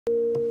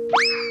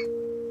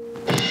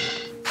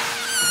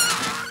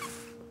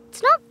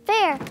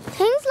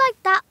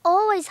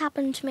always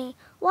happen to me?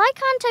 Why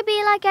can't I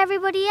be like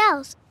everybody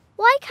else?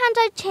 Why can't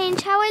I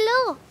change how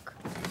I look?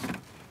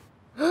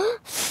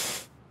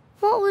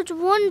 What would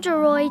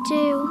Wonderoy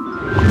do?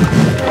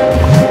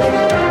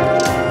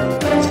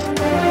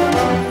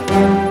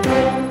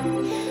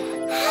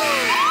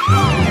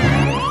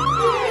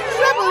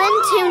 Trouble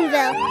in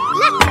Toonville.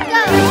 Let's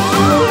go!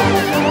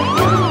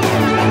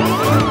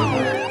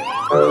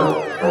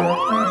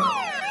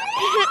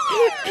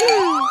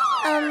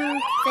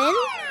 Finn?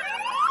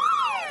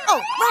 Oh,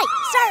 right,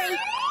 sorry.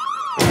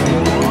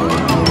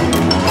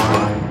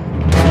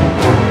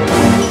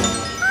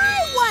 I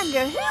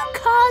wonder who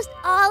caused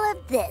all of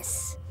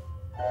this.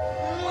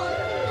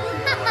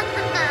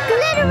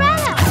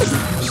 Glitterella!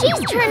 She's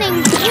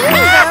turning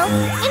Toonville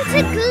into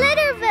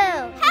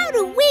Glitterville! How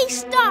do we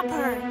stop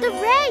her? The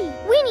ray!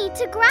 We need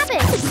to grab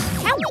it!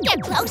 Can we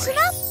get close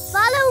enough?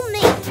 Follow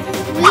me!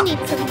 We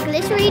need some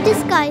glittery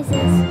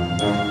disguises.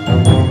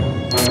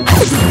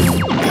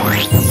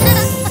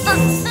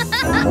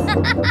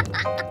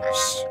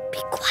 Shh, be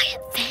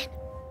quiet, Finn.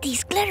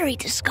 These glittery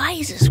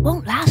disguises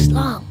won't last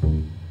long.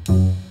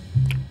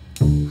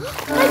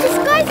 My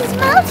disguise is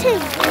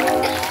melting!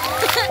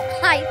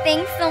 I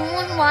think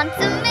someone wants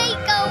a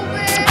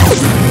makeover.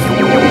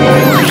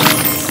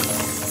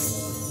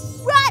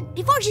 Run,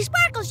 before she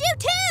sparkles you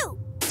too!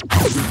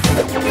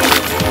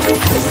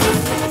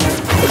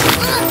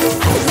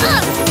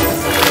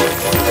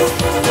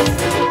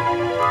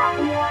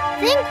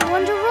 Think,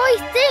 Wonderoy,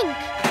 think!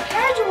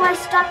 How do I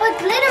stop a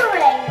glitter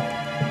ray?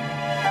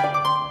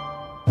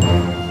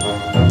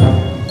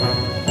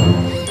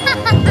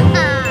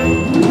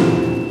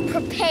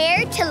 Prepare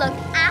to look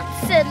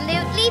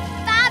absolutely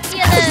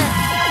fabulous.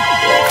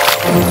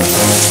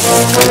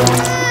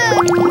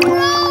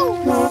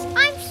 Gross!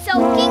 I'm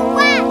soaking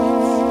wet.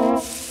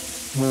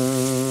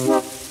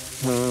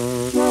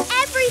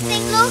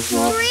 Everything looks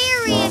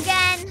dreary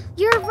again.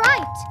 You're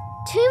right.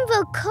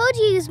 Toonville could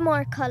use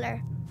more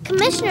colour.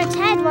 Commissioner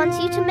Ted wants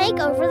you to make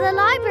over the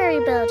library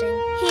building.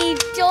 He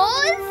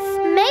does?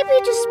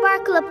 Maybe just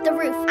sparkle up the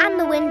roof and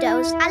the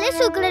windows. A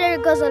little glitter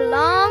goes a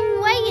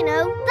long way, you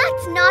know.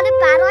 That's not a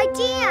bad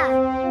idea.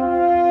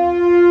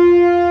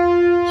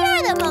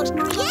 You're the most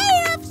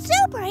creative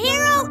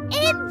superhero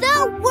in the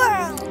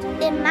world.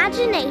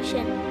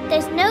 Imagination.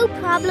 There's no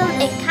problem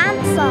it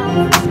can't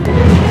solve.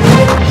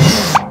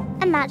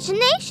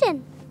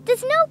 Imagination.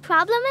 There's no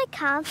problem it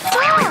can't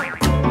solve.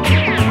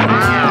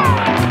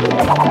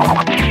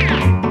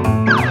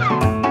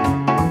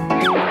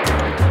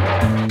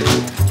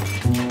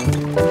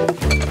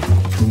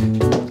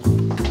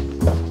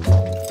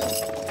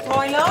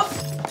 Roy, love,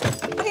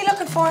 what are you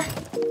looking for?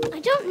 I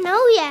don't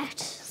know yet.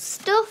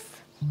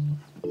 Stuff.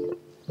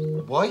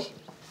 Why?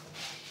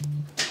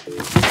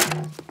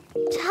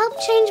 To help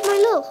change my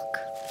look.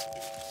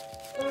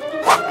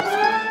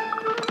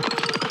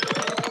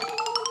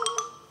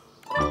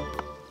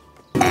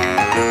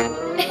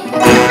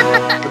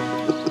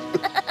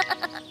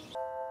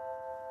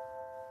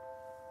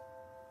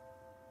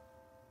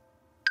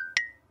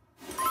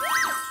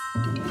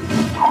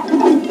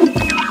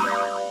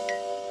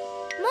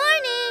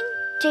 Morning!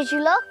 Did you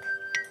look?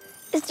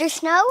 Is there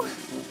snow?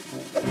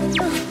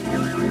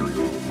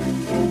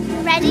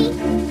 Ready?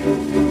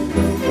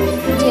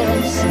 Do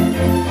this.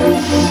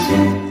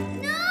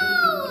 No!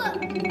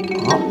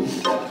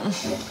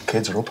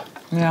 Kids are up.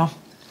 Yeah,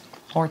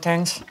 poor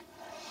things.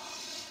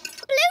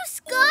 Blue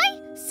sky?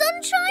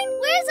 Sunshine?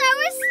 Where's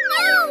our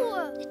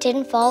snow? It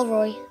didn't fall,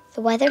 Roy.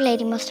 The weather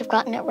lady must have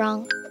gotten it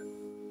wrong.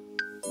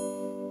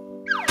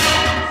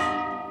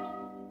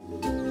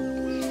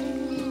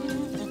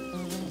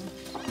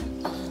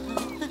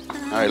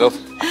 Hi, love.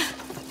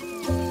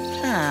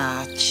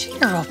 Ah,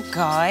 cheer up,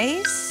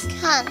 guys.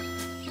 Can't.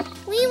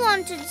 We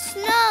wanted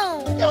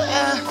snow.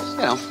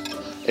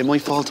 It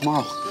might fall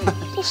tomorrow.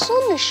 The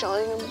sun is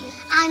shining.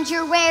 And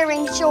you're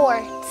wearing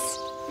shorts.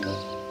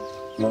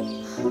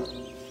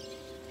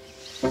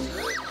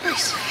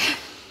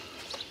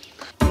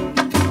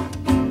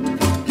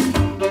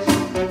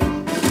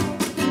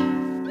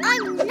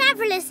 I'm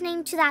never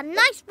listening to that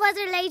nice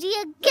weather lady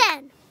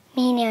again.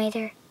 Me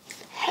neither.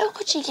 How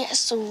could she get us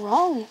so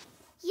wrong?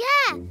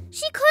 Yeah,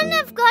 she couldn't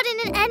have gotten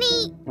it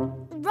any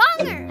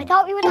wronger. I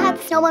thought we would have had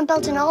the snowman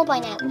built and all by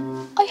now.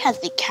 I had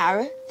the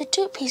carrot, the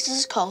two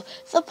pieces called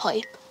the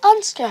pipe,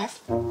 and scarf.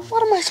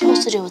 What am I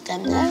supposed to do with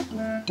them now?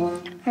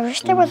 I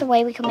wish there was a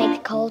way we could make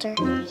it colder.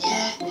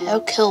 Yeah, how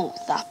cool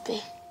would that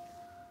be?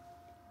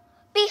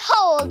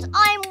 Behold,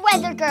 I'm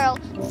weather girl.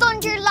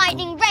 Thunder,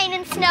 lightning, rain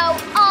and snow,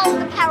 all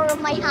the power of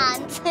my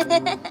hands.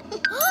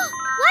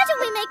 Why don't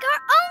we make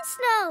our own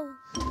snow?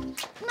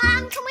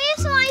 Mom, can we have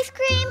some ice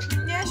cream?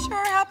 Yeah,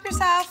 sure, help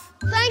yourself.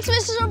 Thanks,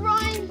 Mrs.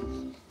 O'Brien.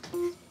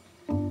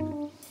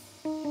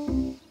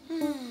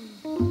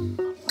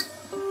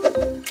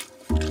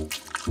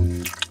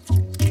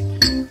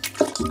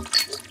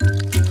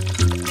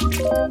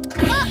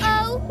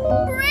 Uh-oh,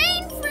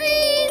 brain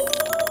freeze!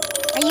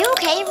 Are you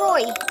okay,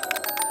 Roy?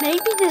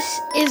 Maybe this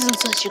isn't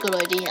such a good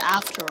idea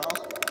after all.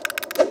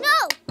 No,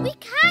 we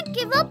can't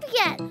give up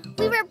yet.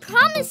 We were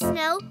promised promise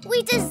snow.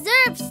 We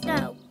deserve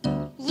snow.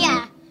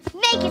 Yeah,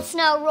 make it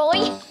snow,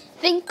 Roy.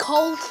 Think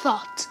cold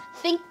thoughts.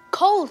 Think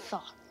cold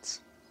thoughts.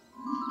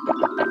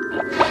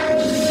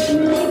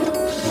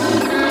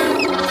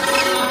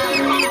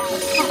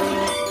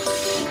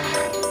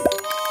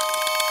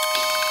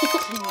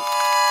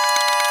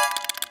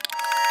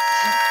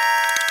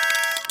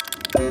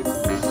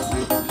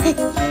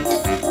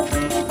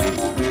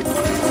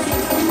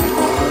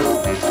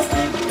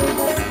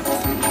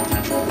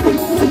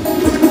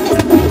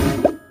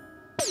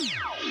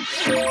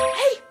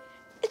 Hey,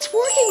 it's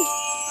working.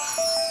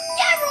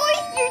 Yeah, Roy,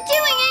 you're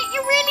doing it.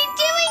 You're really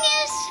doing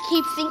it.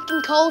 Keep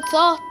thinking cold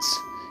thoughts.